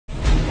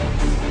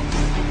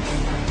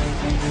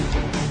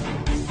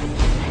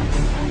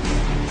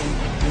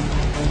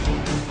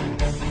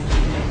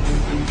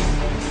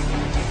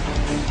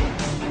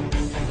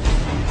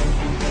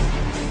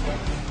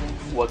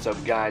What's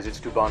up guys, it's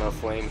Cubano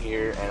Flame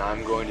here, and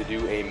I'm going to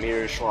do a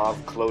Miroshlav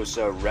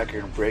Klose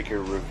record breaker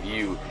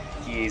review.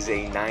 He is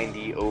a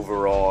 90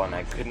 overall, and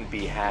I couldn't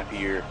be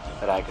happier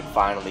that I could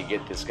finally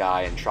get this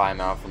guy and try him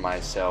out for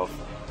myself.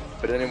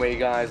 But anyway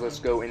guys, let's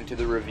go into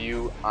the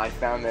review. I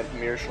found that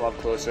Miroshlav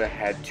Klose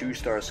had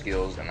 2-star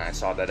skills, and I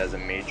saw that as a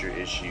major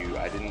issue.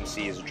 I didn't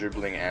see his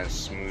dribbling as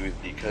smooth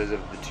because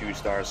of the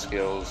 2-star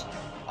skills.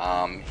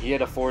 He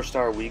had a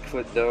 4-star weak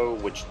foot though,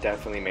 which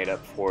definitely made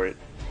up for it.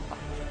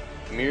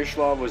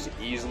 Miroshlav was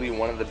easily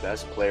one of the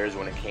best players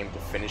when it came to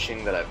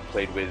finishing that I've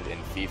played with in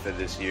FIFA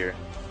this year.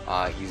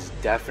 He's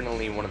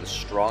definitely one of the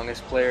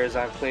strongest players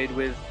I've played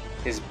with.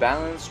 His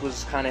balance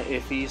was kind of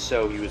iffy,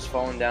 so he was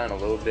falling down a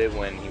little bit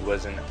when he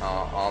wasn't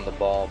on the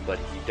ball, but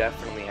he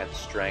definitely had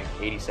strength.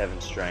 87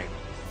 strength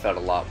felt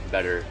a lot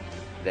better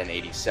than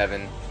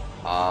 87.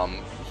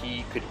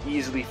 He could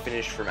easily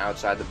finish from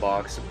outside the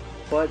box,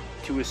 but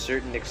to a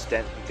certain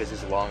extent, because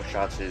his long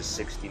shots is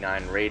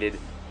 69 rated,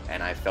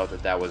 and I felt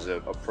that that was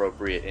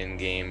appropriate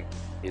in-game.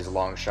 His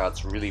long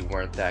shots really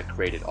weren't that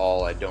great at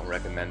all. I don't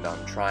recommend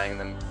on trying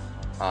them.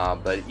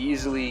 But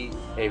easily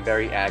a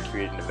very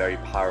accurate and a very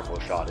powerful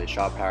shot. His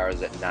shot power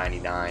is at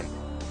 99.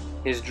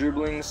 His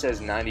dribbling says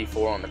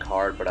 94 on the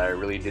card, but I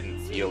really didn't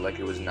feel like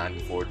it was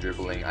 94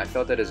 dribbling. I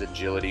felt that his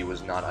agility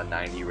was not a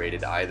 90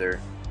 rated either.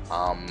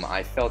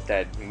 I felt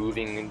that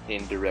moving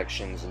in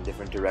directions, in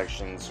different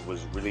directions,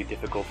 was really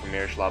difficult for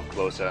Miroshlav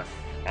Klose,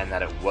 and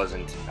that it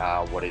wasn't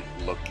what it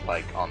looked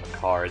like on the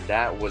card.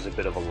 That was a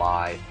bit of a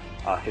lie.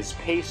 His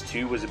pace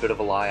too was a bit of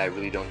a lie. I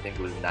really don't think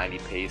it was 90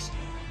 pace,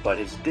 but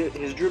his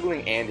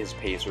dribbling and his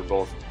pace were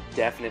both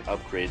definite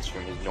upgrades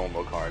from his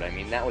normal card. I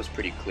mean, that was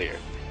pretty clear,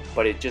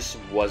 but it just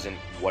wasn't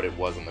what it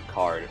was on the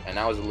card, and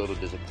I was a little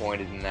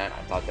disappointed in that.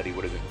 I thought that he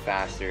would have been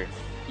faster.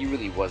 He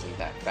really wasn't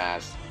that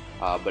fast,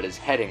 but his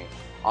heading,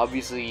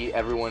 obviously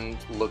everyone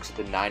looks at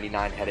the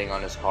 99 heading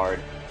on his card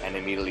and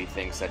immediately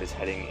thinks that his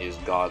heading is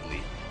godly.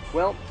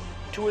 Well,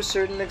 to a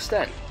certain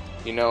extent.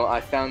 You know, I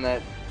found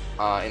that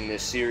in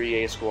this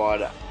Serie A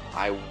squad,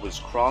 I was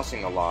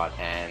crossing a lot,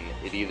 and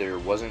it either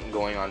wasn't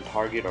going on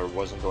target or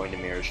wasn't going to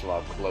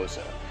Miroshlav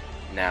Klose.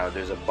 Now,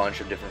 there's a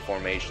bunch of different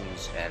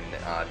formations and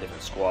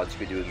different squads you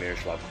could do with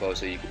Miroshlav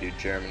Klose. You could do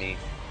Germany,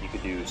 you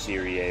could do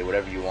Serie A,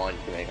 whatever you want.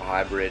 You can make a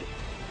hybrid.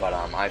 But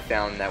I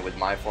found that with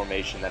my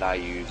formation that I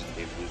used,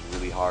 it was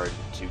really hard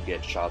to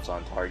get shots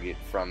on target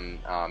from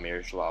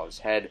Miroslav's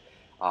head.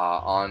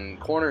 On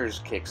corners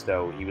kicks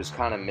though, he was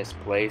kind of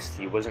misplaced.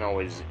 He wasn't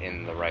always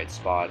in the right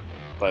spot,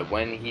 but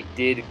when he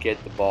did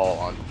get the ball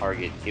on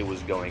target, it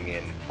was going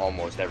in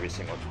almost every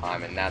single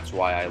time, and that's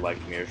why I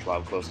liked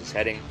Miroshlav Klose's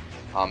heading.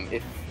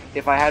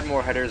 If I had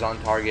more headers on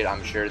target,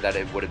 I'm sure that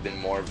it would have been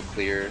more of a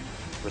clear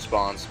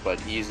response,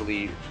 but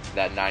easily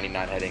that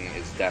 99 heading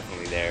is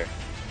definitely there.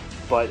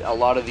 But a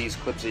lot of these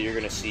clips that you're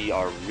going to see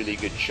are really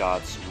good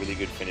shots, really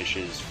good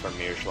finishes from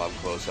Miroshlav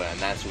Klose, and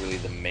that's really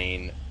the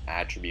main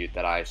attribute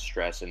that I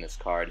stress in this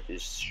card.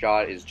 His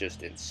shot is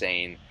just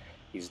insane.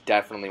 He's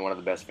definitely one of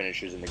the best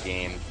finishers in the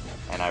game,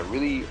 and I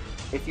really,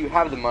 if you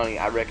have the money,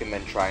 I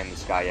recommend trying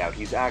this guy out.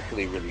 He's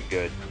actually really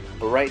good.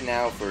 But right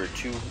now, for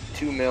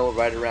 2 mil,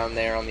 right around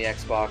there on the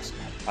Xbox,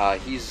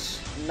 he's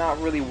not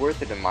really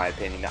worth it in my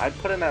opinion. I'd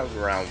put him at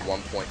around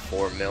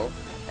 1.4 mil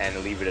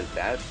and leave it at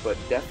that, but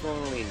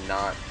definitely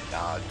not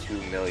 2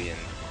 million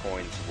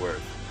coins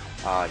worth.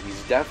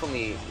 He's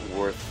definitely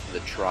worth the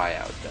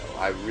tryout though.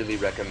 I really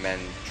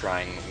recommend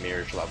trying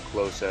Miroshlav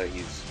Klose.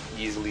 He's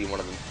easily one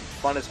of the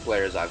funnest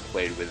players I've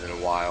played with in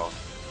a while.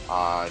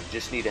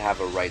 Just need to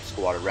have a right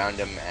squad around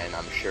him, and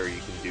I'm sure you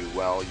can do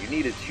well. You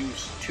need a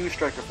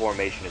two-striker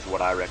formation is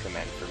what I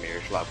recommend for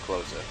Miroshlav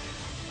Klose.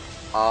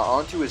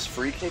 Onto his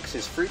free kicks.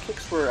 His free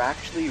kicks were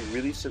actually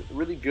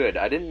really good.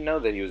 I didn't know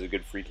that he was a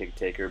good free kick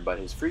taker, but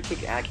his free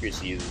kick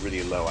accuracy is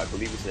really low. I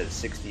believe it's at a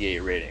 68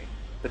 rating.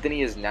 But then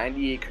he has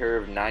 98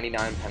 curve,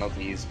 99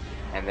 penalties,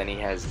 and then he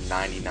has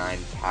 99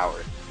 power.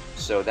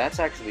 So that's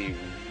actually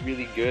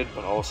really good,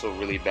 but also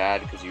really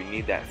bad, because you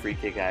need that free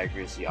kick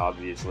accuracy,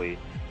 obviously.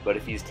 But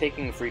if he's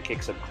taking free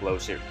kicks up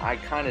closer, I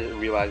kind of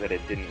realized that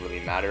it didn't really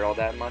matter all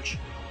that much.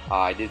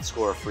 I did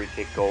score a free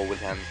kick goal with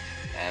him,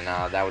 and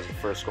that was the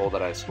first goal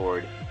that I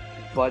scored.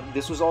 But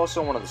this was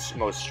also one of the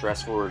most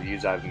stressful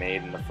reviews I've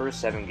made. In the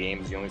first 7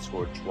 games, he only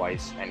scored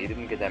twice, and he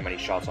didn't get that many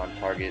shots on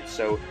target.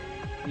 So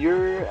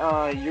your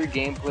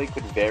gameplay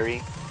could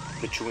vary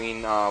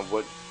between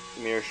what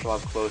Miroshlav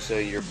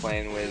Klose you're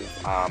playing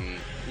with.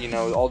 You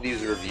know, all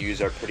these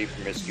reviews are pretty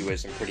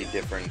promiscuous and pretty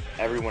different.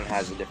 Everyone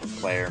has a different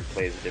player and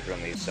plays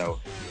differently, so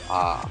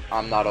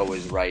I'm not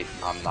always right,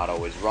 I'm not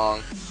always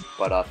wrong.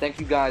 But thank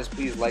you guys.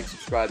 Please like,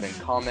 subscribe, and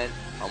comment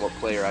on what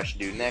player I should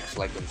do next.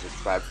 Like and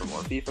subscribe for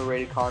more FIFA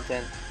rated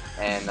content.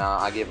 And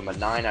I gave him a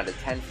 9 out of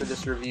 10 for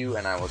this review,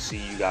 and I will see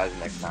you guys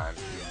next time.